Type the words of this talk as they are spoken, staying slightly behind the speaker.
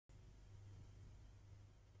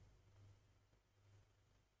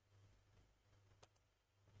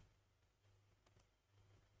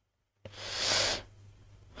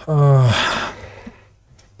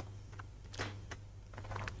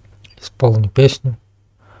Исполни песню.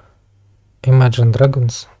 Imagine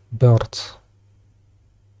Dragons, Birds.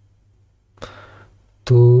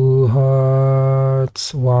 Two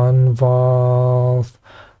hearts, one valve,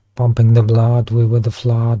 pumping the blood, we were the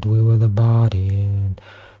flood, we were the body.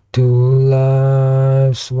 Two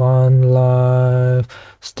lives, one life,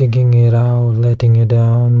 sticking it out, letting it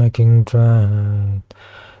down, making it right.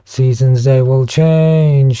 Seasons they will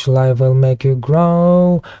change, life will make you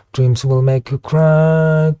grow, dreams will make you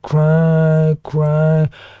cry, cry, cry.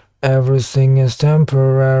 Everything is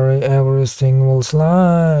temporary, everything will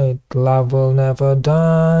slide, love will never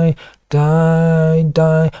die, die,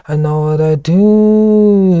 die. I know what I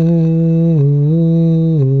do.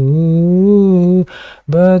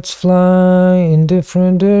 Birds fly in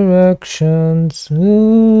different directions. Ooh,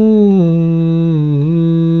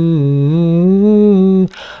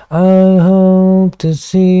 I hope to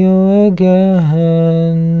see you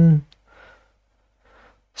again.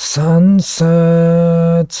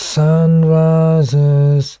 Sunsets,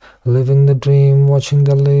 sunrises, living the dream, watching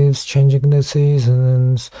the leaves, changing the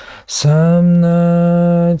seasons. Some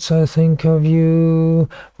nights I think of you,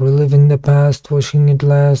 reliving the past, wishing it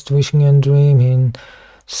last, wishing and dreaming.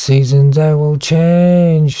 Seasons they will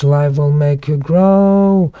change, life will make you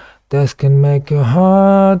grow, death can make you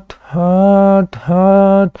hurt, hurt,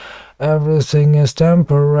 hurt. Everything is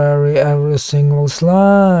temporary, everything will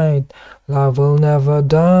slide. Love will never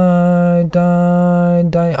die, die,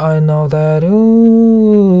 die. I know that. Ooh,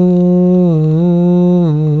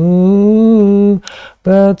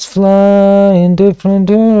 birds fly in different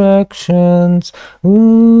directions. Ooh,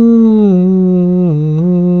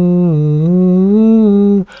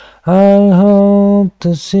 I hope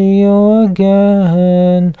to see you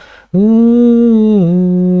again. Ooh,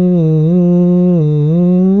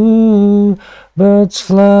 birds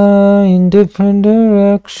fly in different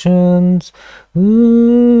directions. Ooh,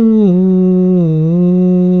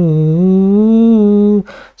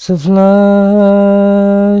 so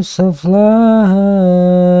fly, so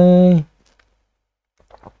fly.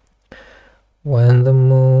 When the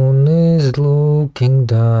moon is looking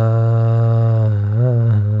down,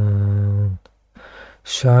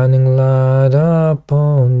 shining light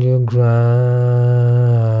upon your ground,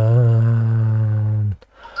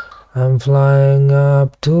 I'm flying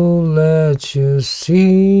up to let you see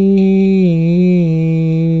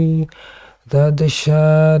that the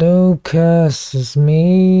shadow casts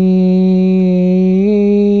me.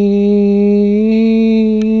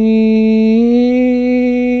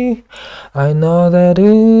 I know that.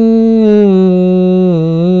 Ooh,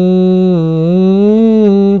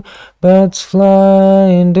 birds fly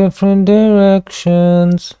in different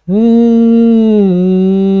directions. Ooh,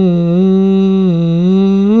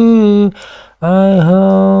 I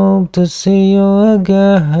hope to see you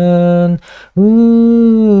again. Ooh,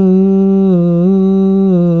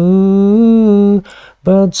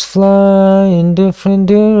 birds fly in different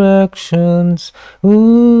directions. Ooh,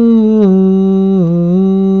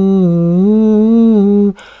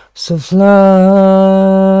 so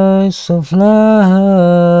fly, so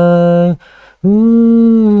fly.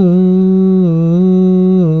 Ooh,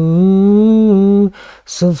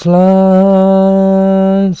 so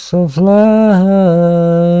fly, so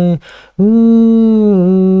fly. Ooh,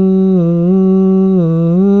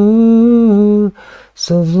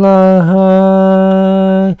 so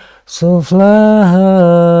fly, so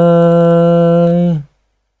fly.